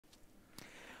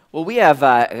Well,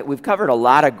 we've covered a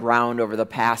lot of ground over the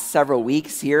past several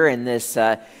weeks here in this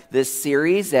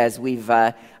series as we've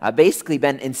basically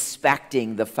been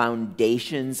inspecting the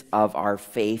foundations of our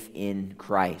faith in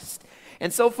Christ.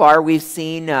 And so far, we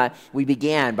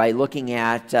began by looking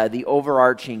at the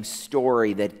overarching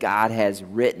story that God has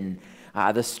written,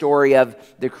 the story of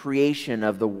the creation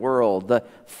of the world, the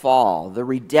fall, the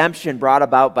redemption brought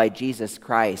about by Jesus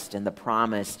Christ, and the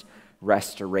promised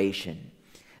restoration.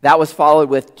 That was followed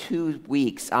with 2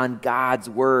 weeks on God's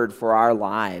Word for our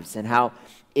lives and how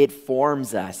it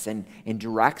forms us and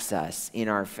directs us in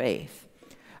our faith.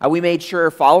 We made sure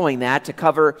following that to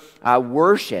cover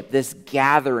worship, this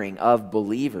gathering of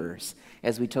believers,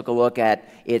 as we took a look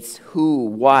at its who,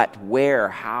 what, where,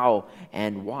 how,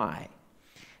 and why.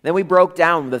 Then we broke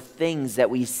down the things that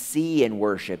we see in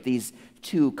worship, these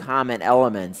 2 common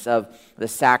elements of the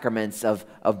sacraments of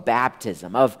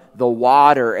baptism, of the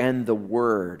water and the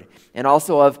word, and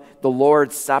also of the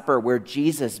Lord's Supper, where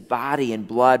Jesus' body and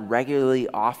blood regularly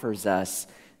offers us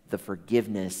the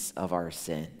forgiveness of our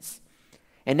sins.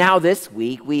 And now this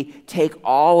week, we take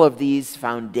all of these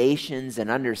foundations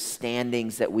and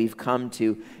understandings that we've come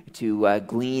to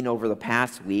glean over the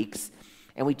past weeks,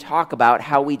 and we talk about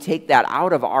how we take that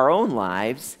out of our own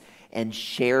lives and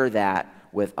share that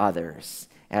with others,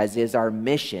 as is our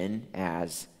mission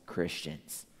as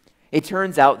Christians. It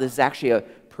turns out this is actually a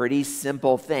pretty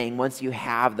simple thing once you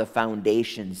have the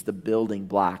foundations, the building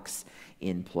blocks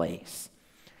in place.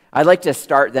 I'd like to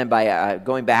start then by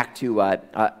going back to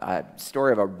a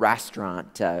story of a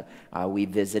restaurant we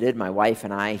visited, my wife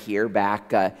and I, here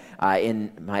back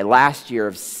in my last year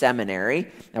of seminary.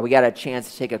 And we got a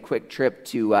chance to take a quick trip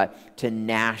to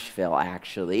Nashville,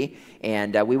 actually.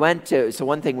 And we went to, so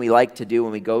one thing we like to do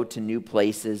when we go to new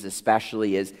places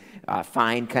especially is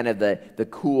find kind of the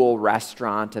cool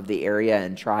restaurant of the area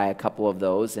and try a couple of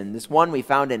those. And this one we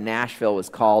found in Nashville was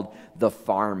called The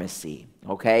Pharmacy.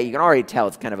 Okay, you can already tell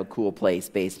it's kind of a cool place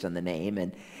based on the name.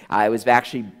 And it was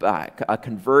actually a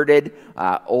converted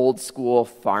old school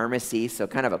pharmacy, so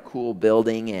kind of a cool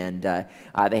building. And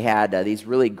they had these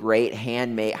really great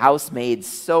handmade, house-made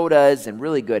sodas and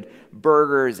really good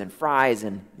burgers and fries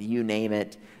and you name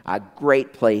it. A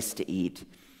great place to eat.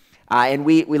 And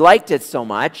we liked it so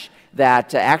much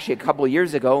that actually a couple of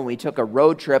years ago when we took a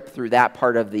road trip through that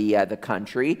part of the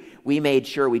country, we made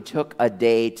sure we took a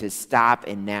day to stop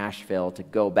in Nashville to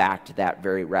go back to that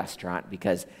very restaurant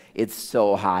because it's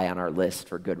so high on our list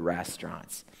for good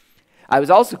restaurants. It was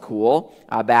also cool,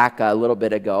 back a little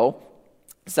bit ago,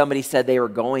 somebody said they were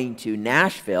going to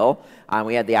Nashville.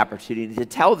 We had the opportunity to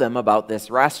tell them about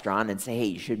this restaurant and say, hey,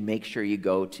 you should make sure you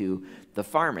go to The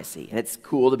Pharmacy. And it's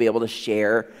cool to be able to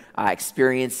share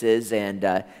experiences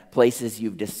and places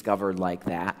you've discovered like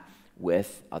that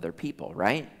with other people,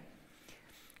 right?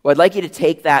 Well, I'd like you to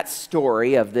take that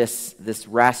story of this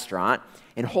restaurant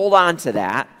and hold on to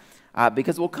that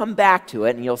because we'll come back to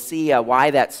it and you'll see why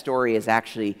that story is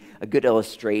actually a good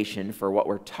illustration for what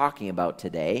we're talking about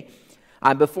today.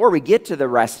 Before we get to the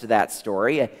rest of that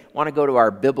story, I want to go to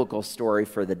our biblical story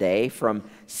for the day from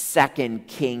 2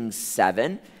 Kings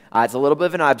 7. It's a little bit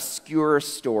of an obscure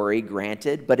story,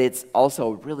 granted, but it's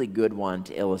also a really good one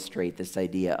to illustrate this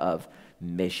idea of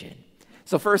mission.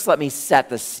 So first, let me set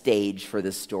the stage for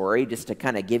this story, just to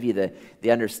kind of give you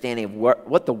the understanding of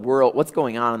what's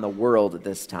going on in the world at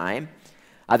this time.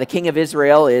 The king of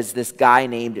Israel is this guy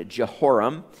named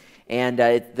Jehoram, and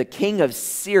the king of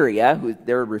Syria, who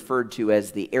they're referred to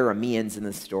as the Arameans in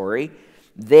the story,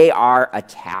 they are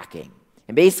attacking.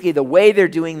 And basically the way they're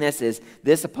doing this is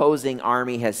this opposing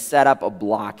army has set up a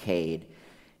blockade,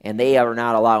 and they are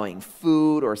not allowing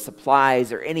food or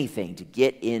supplies or anything to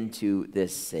get into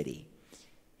this city.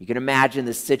 You can imagine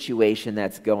the situation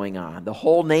that's going on. The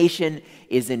whole nation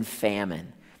is in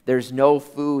famine. There's no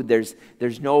food,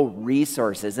 there's no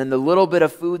resources, and the little bit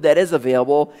of food that is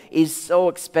available is so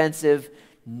expensive,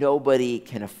 nobody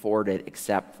can afford it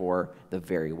except for the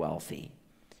very wealthy.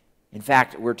 In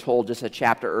fact, we're told just a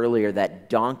chapter earlier that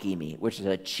donkey meat, which is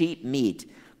a cheap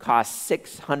meat, costs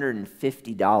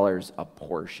 $650 a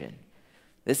portion.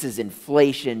 This is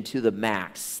inflation to the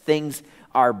max. Things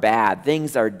are bad.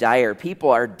 Things are dire.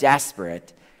 People are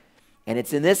desperate. And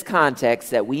it's in this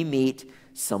context that we meet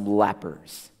some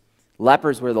lepers.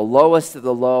 Lepers were the lowest of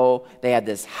the low. They had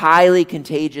this highly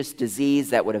contagious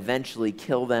disease that would eventually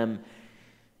kill them.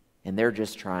 And they're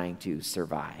just trying to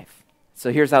survive.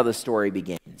 So here's how the story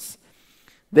begins.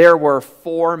 There were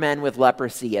 4 men with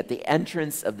leprosy at the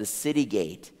entrance of the city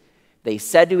gate. They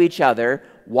said to each other,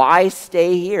 "Why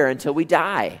stay here until we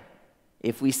die?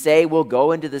 If we say we'll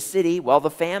go into the city, well,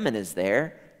 the famine is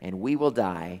there, and we will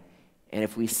die. And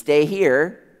if we stay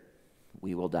here,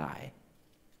 we will die.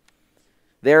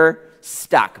 They're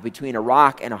stuck between a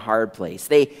rock and a hard place.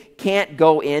 They can't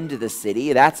go into the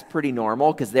city. That's pretty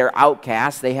normal because they're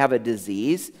outcasts. They have a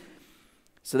disease.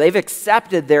 So they've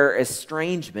accepted their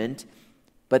estrangement,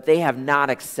 but they have not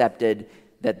accepted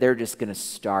that they're just going to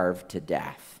starve to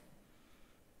death.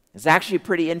 It's actually a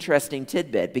pretty interesting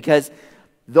tidbit because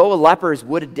though lepers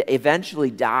would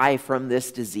eventually die from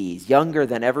this disease, younger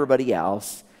than everybody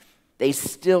else, they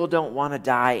still don't want to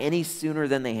die any sooner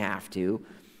than they have to.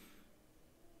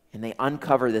 And they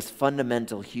uncover this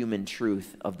fundamental human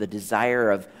truth of the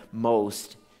desire of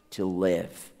most to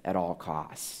live at all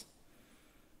costs.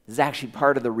 This is actually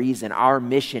part of the reason our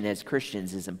mission as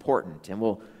Christians is important, and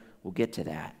we'll get to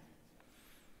that.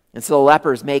 And so the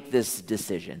lepers make this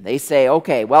decision. They say,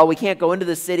 okay, well, we can't go into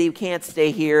the city, we can't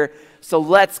stay here, so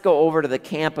let's go over to the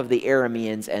camp of the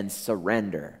Arameans and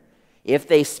surrender. If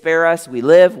they spare us, we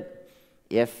live.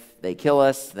 If they kill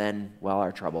us, then, well,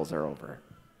 our troubles are over.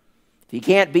 If you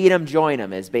can't beat them, join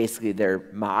them is basically their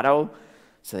motto.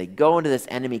 So they go into this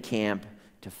enemy camp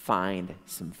to find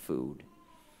some food.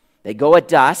 They go at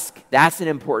dusk. That's an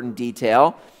important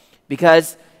detail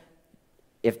because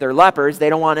if they're lepers, they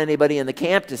don't want anybody in the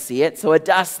camp to see it. So at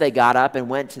dusk, they got up and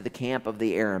went to the camp of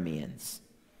the Arameans.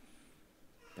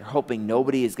 They're hoping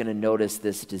nobody is going to notice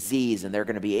this disease and they're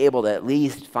going to be able to at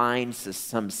least find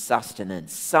some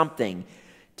sustenance, something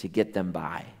to get them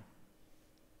by.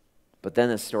 But then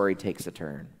the story takes a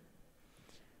turn.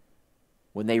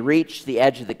 When they reached the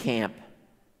edge of the camp,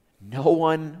 no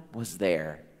one was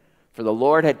there. For the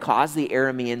Lord had caused the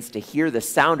Arameans to hear the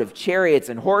sound of chariots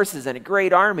and horses and a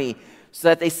great army, so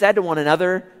that they said to one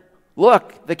another,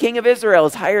 "Look, the king of Israel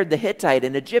has hired the Hittite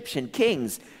and Egyptian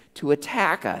kings to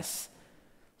attack us."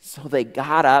 So they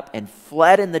got up and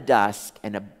fled in the dusk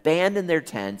and abandoned their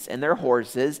tents and their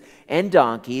horses and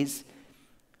donkeys.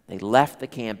 They left the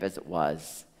camp as it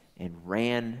was and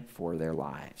ran for their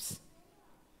lives.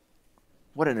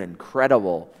 What an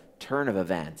incredible turn of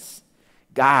events.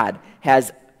 God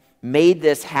has made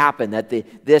this happen, that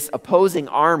this opposing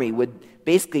army would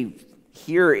basically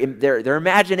hear, their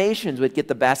imaginations would get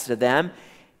the best of them,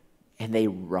 and they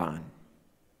run.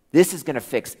 This is going to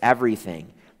fix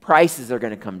everything. Prices are going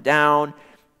to come down.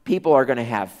 People are going to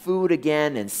have food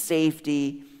again and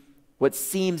safety. What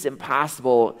seems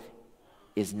impossible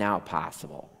is now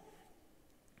possible.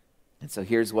 And so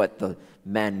here's what the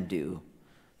men do.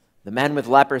 The men with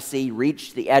leprosy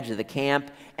reached the edge of the camp,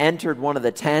 entered one of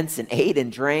the tents, and ate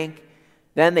and drank.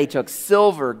 Then they took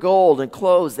silver, gold, and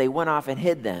clothes. They went off and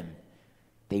hid them.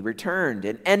 They returned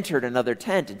and entered another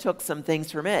tent and took some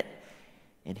things from it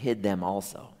and hid them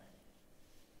also.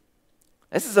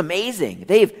 This is amazing.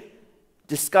 They've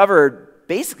discovered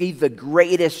basically the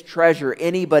greatest treasure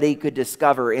anybody could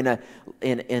discover in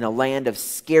a land of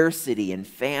scarcity and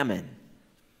famine.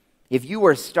 If you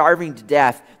were starving to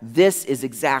death, this is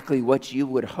exactly what you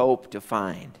would hope to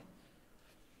find.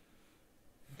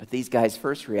 But these guys'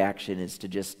 first reaction is to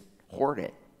just hoard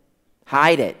it,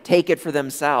 hide it, take it for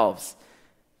themselves,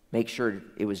 make sure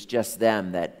it was just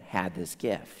them that had this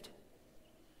gift.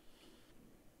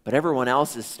 But everyone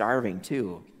else is starving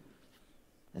too.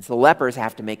 And so lepers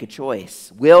have to make a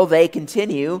choice. Will they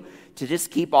continue to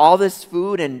just keep all this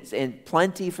food and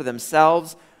plenty for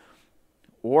themselves,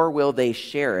 or will they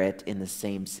share it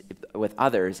with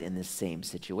others in the same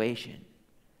situation?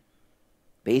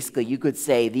 Basically, you could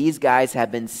say these guys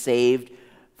have been saved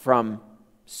from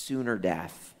sooner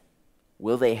death.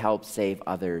 Will they help save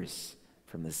others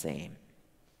from the same?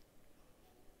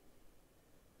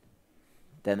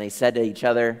 Then they said to each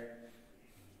other,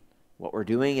 "What we're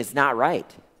doing is not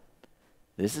right.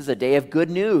 This is a day of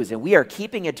good news, and we are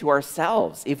keeping it to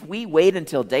ourselves. If we wait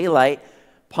until daylight,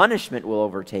 punishment will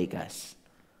overtake us.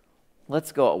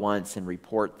 Let's go at once and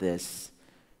report this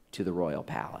to the royal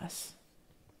palace."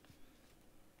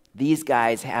 These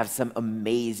guys have some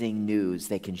amazing news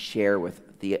they can share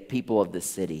with the people of the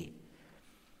city.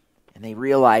 And they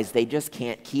realize they just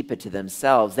can't keep it to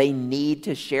themselves. They need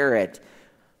to share it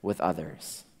with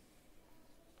others.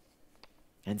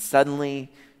 And suddenly,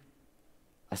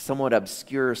 a somewhat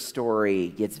obscure story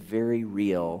gets very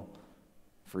real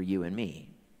for you and me.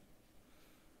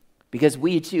 Because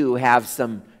we too have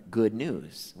some good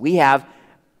news. We have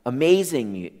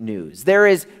amazing news. There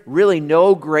is really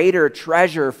no greater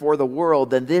treasure for the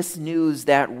world than this news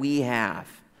that we have.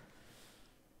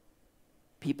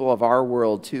 People of our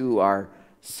world too are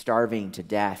starving to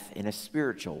death in a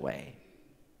spiritual way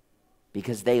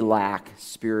because they lack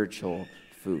spiritual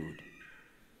food.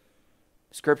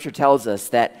 Scripture tells us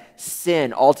that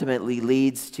sin ultimately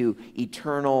leads to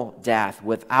eternal death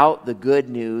without the good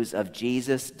news of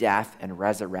Jesus' death and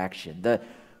resurrection. The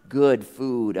good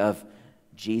food of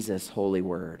Jesus' holy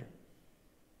word.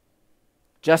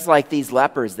 Just like these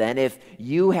lepers then, if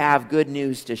you have good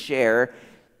news to share,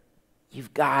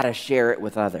 you've got to share it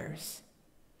with others.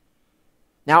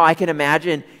 Now, I can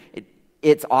imagine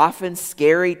it's often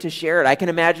scary to share it. I can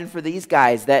imagine for these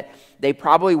guys that they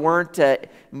probably weren't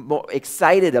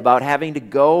excited about having to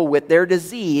go with their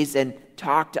disease and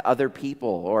talk to other people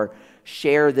or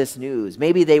share this news.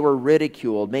 Maybe they were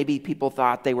ridiculed. Maybe people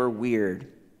thought they were weird.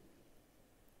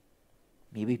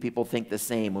 Maybe people think the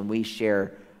same when we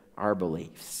share our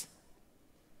beliefs.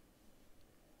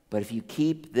 But if you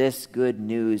keep this good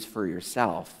news for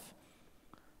yourself,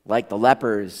 like the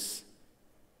lepers,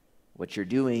 what you're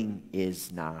doing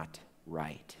is not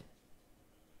right.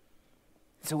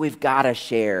 So we've got to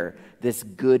share this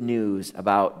good news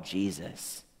about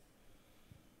Jesus.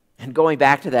 And going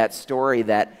back to that story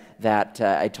that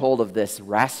I told of this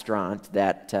restaurant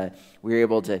that we were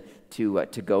able to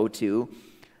go to,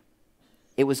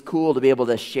 it was cool to be able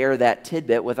to share that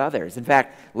tidbit with others. In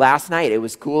fact, last night it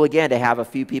was cool again to have a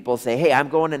few people say, hey, I'm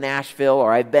going to Nashville,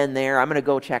 or I've been there, I'm going to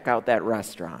go check out that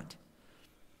restaurant.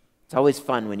 It's always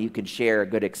fun when you can share a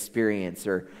good experience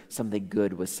or something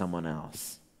good with someone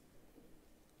else.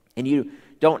 And you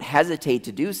don't hesitate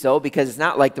to do so, because it's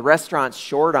not like the restaurant's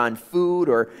short on food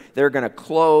or they're going to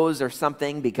close or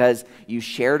something because you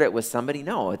shared it with somebody.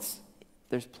 No,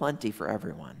 there's plenty for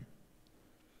everyone.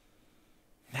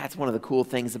 That's one of the cool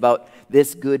things about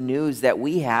this good news that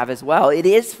we have as well. It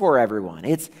is for everyone.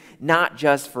 It's not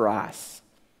just for us.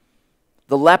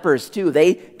 The lepers, too,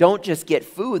 they don't just get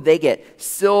food. They get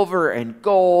silver and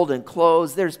gold and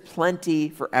clothes. There's plenty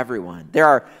for everyone. There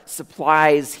are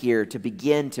supplies here to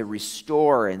begin to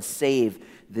restore and save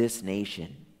this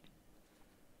nation.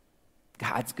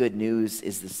 God's good news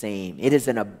is the same. It is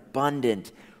an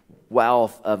abundant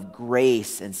wealth of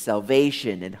grace and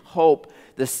salvation and hope,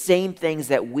 the same things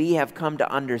that we have come to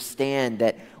understand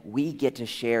that we get to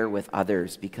share with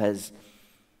others, because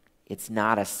it's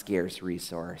not a scarce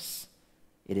resource.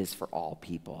 It is for all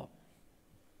people.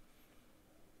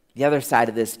 The other side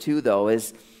of this too, though,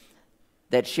 is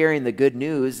that sharing the good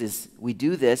news is we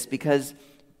do this because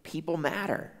people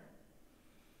matter.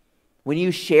 When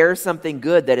you share something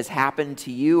good that has happened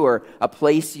to you or a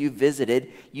place you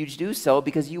visited, you do so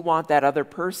because you want that other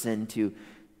person to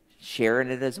share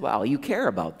in it as well. You care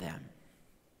about them.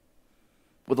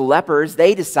 Well, the lepers,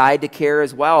 they decide to care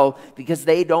as well because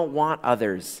they don't want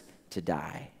others to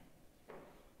die.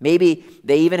 Maybe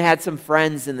they even had some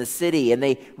friends in the city and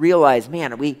they realized,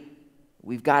 man,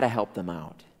 we've got to help them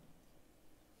out.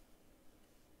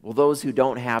 Well, those who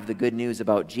don't have the good news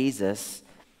about Jesus,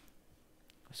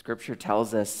 Scripture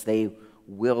tells us they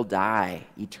will die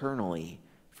eternally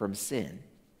from sin.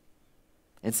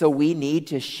 And so we need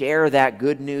to share that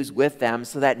good news with them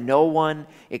so that no one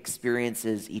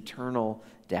experiences eternal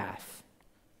death,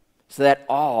 so that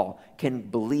all can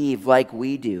believe like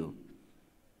we do,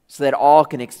 so that all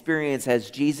can experience,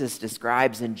 as Jesus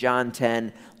describes in John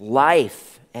 10,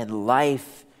 life, and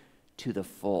life to the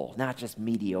full, not just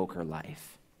mediocre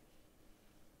life.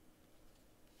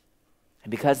 And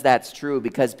because that's true,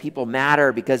 because people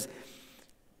matter, because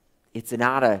it's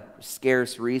not a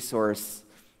scarce resource,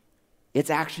 it's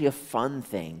actually a fun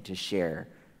thing to share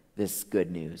this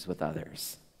good news with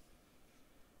others.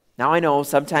 Now, I know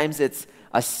sometimes it's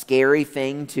a scary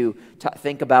thing to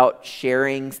think about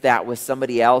sharing that with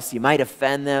somebody else. You might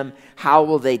offend them. How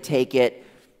will they take it?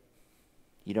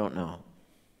 You don't know.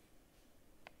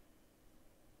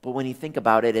 But when you think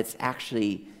about it, it's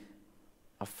actually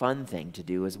a fun thing to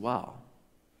do as well.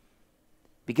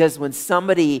 Because when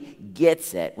somebody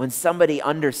gets it, when somebody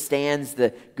understands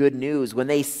the good news, when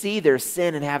they see their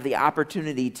sin and have the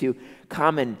opportunity to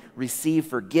come and receive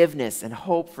forgiveness and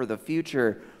hope for the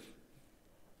future,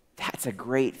 that's a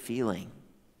great feeling.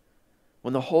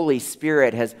 When the Holy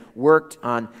Spirit has worked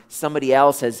on somebody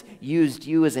else, has used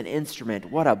you as an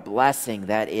instrument, what a blessing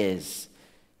that is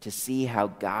to see how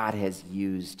God has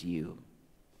used you.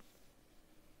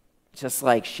 Just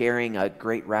like sharing a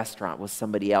great restaurant with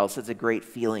somebody else, it's a great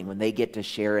feeling when they get to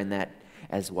share in that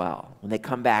as well. When they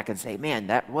come back and say, man,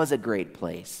 that was a great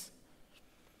place.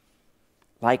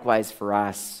 Likewise for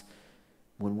us,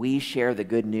 when we share the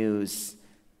good news,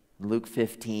 in Luke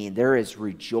 15, there is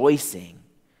rejoicing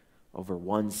over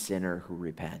one sinner who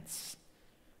repents.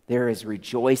 There is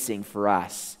rejoicing for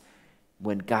us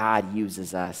when God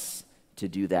uses us to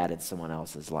do that in someone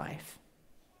else's life.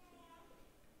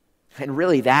 And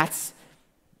really, that's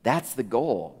the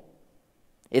goal.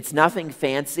 It's nothing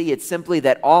fancy. It's simply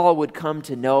that all would come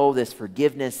to know this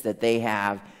forgiveness that they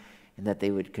have and that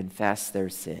they would confess their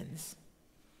sins.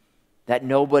 That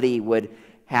nobody would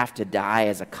have to die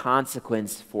as a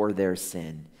consequence for their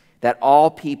sin, that all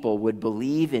people would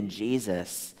believe in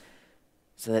Jesus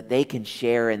so that they can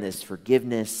share in this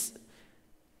forgiveness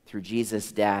through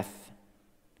Jesus' death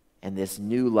and this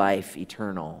new life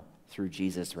eternal through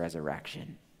Jesus'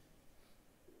 resurrection.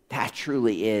 That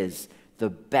truly is the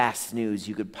best news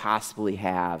you could possibly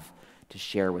have to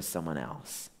share with someone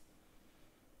else.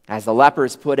 As the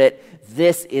lepers put it,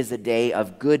 this is a day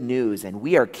of good news, and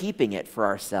we are keeping it for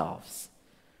ourselves.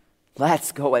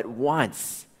 Let's go at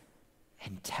once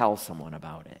and tell someone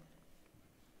about it.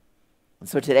 And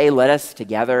so today, let us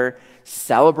together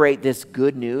celebrate this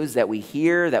good news that we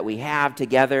hear, that we have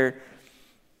together,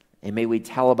 and may we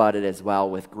tell about it as well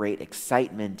with great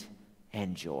excitement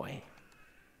and joy.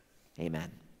 Amen.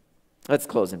 Let's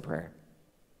close in prayer.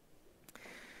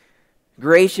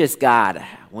 Gracious God,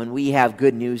 when we have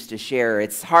good news to share,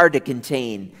 it's hard to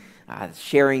contain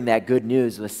sharing that good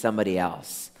news with somebody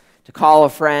else. To call a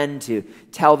friend, to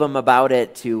tell them about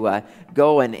it, to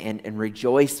go and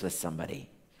rejoice with somebody.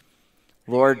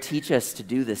 Lord, teach us to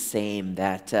do the same,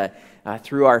 that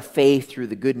through our faith, through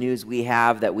the good news we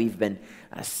have, that we've been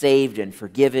saved and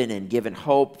forgiven and given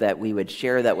hope, that we would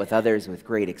share that with others with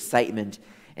great excitement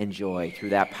and joy through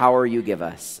that power you give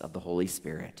us of the Holy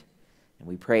Spirit. And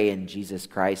we pray in Jesus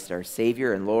Christ, our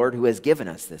Savior and Lord, who has given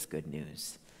us this good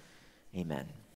news. Amen.